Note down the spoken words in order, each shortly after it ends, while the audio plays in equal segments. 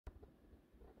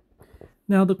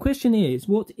Now the question is,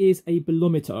 what is a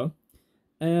bolometer?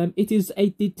 It is a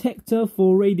detector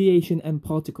for radiation and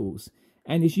particles,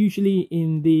 and is usually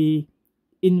in the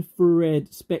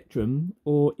infrared spectrum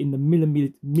or in the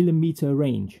millimeter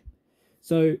range.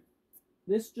 So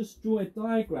let's just draw a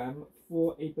diagram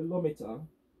for a bolometer.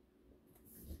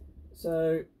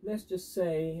 So let's just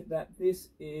say that this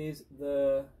is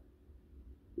the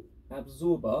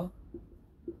absorber,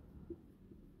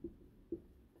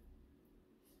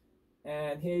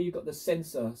 and here you've got the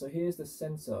sensor. So here's the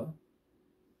sensor.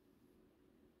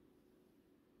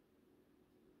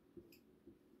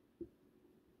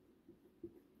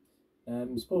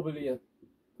 It's probably a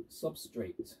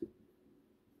substrate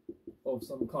of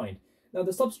some kind. Now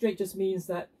the substrate just means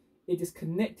that it is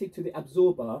connected to the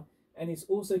absorber, and it's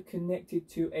also connected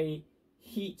to a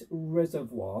heat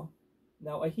reservoir.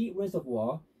 Now a heat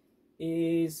reservoir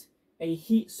is a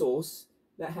heat source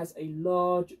that has a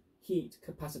large heat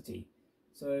capacity.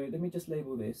 So let me just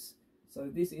label this. So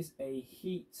this is a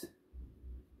heat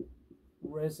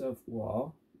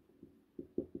reservoir.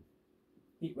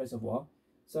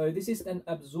 So this is an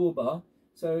absorber.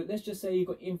 So let's just say you've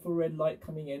got infrared light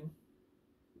coming in.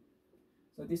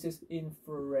 So this is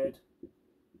infrared.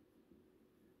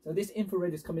 So this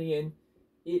infrared is coming in.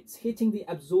 It's hitting the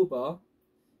absorber,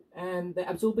 and the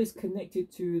absorber is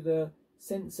connected to the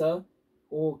sensor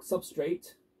or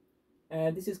substrate,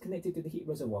 and this is connected to the heat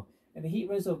reservoir. And the heat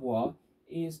reservoir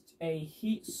is a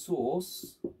heat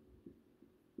source,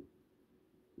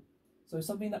 so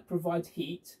something that provides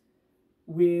heat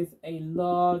with a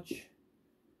large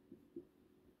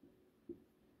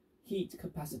heat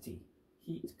capacity.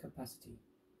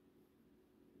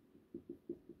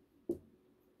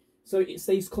 So it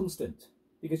stays constant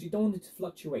because you don't want it to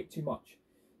fluctuate too much.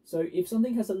 So if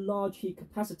something has a large heat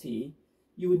capacity,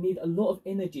 you would need a lot of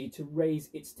energy to raise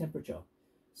its temperature.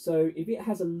 So if it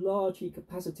has a large heat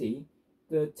capacity,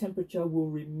 the temperature will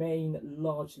remain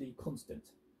largely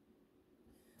constant.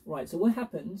 Right, so what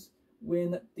happens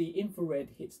when the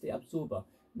infrared hits the absorber?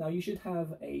 Now you should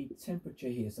have a temperature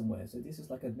here somewhere. So this is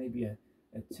like maybe a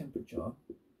temperature.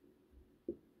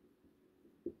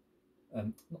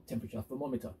 Not temperature, a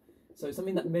thermometer. So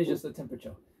something that measures the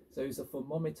temperature. So it's a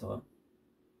thermometer.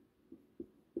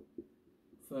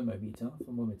 So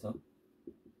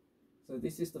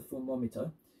this is the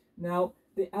thermometer. Now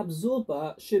the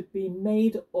absorber should be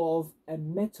made of a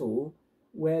metal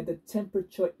where the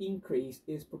temperature increase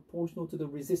is proportional to the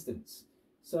resistance.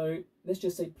 So let's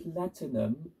just say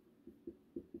platinum.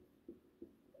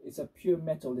 It's a pure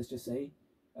metal, let's just say.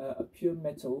 A pure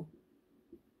metal,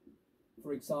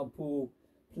 for example,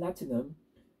 platinum,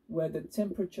 where the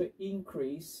temperature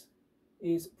increase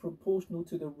is proportional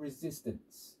to the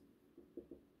resistance.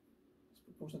 It's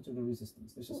proportional to the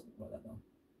resistance. Let's just write that down.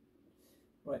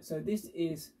 Right, so this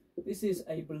is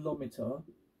a bolometer.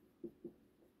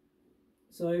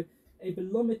 So a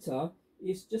bolometer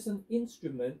is just an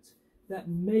instrument that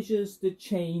measures the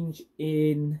change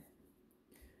in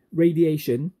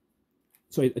radiation,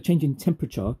 sorry, a change in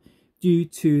temperature due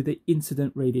to the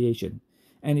incident radiation.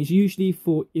 And it's usually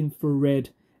for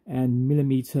infrared and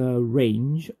millimeter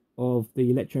range of the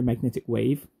electromagnetic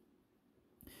wave.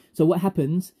 So what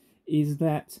happens is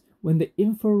that when the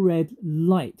infrared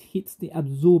light hits the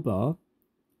absorber,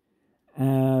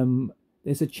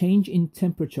 there's a change in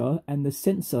temperature, and the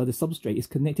sensor, the substrate, is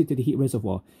connected to the heat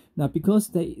reservoir. Now, because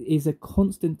there is a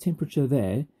constant temperature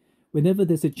there, whenever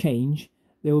there's a change,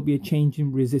 there will be a change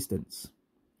in resistance.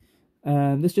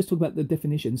 Let's just talk about the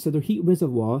definition. So the heat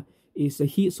reservoir is a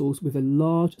heat source with a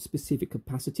large specific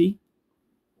capacity.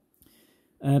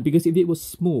 Because if it was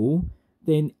small,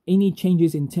 then any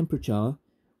changes in temperature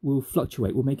will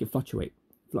fluctuate, will make it fluctuate.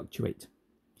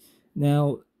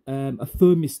 Now, a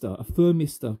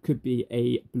thermistor could be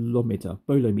a bolometer.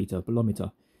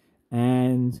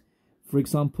 And for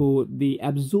example, the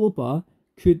absorber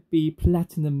could be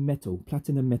platinum metal,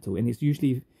 and it's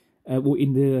usually well,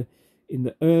 in the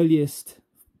earliest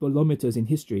bolometers in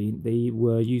history, they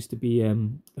were used to be a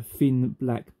thin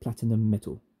black platinum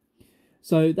metal.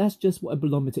 So that's just what a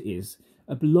bolometer is.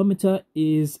 A bolometer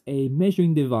is a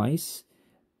measuring device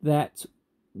that,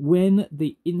 when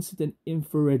the incident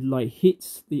infrared light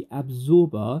hits the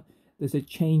absorber, there's a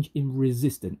change in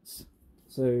resistance.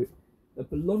 So the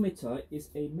bolometer is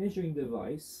a measuring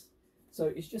device. So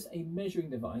it's just a measuring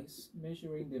device.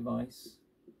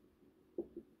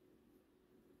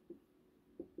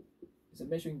 It's a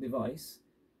measuring device.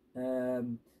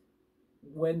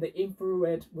 When the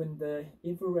infrared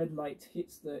light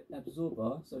hits the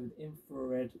absorber, so the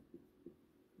infrared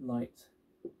light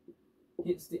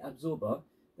hits the absorber,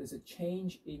 there's a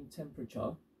change in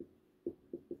temperature.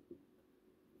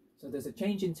 So there's a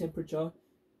change in temperature,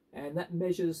 and that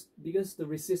measures, because the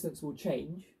resistance will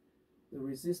change,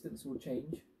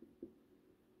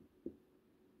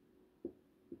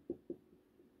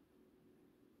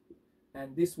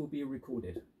 and this will be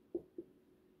recorded.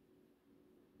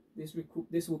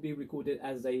 This will be recorded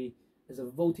as a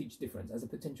voltage difference, as a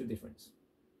potential difference.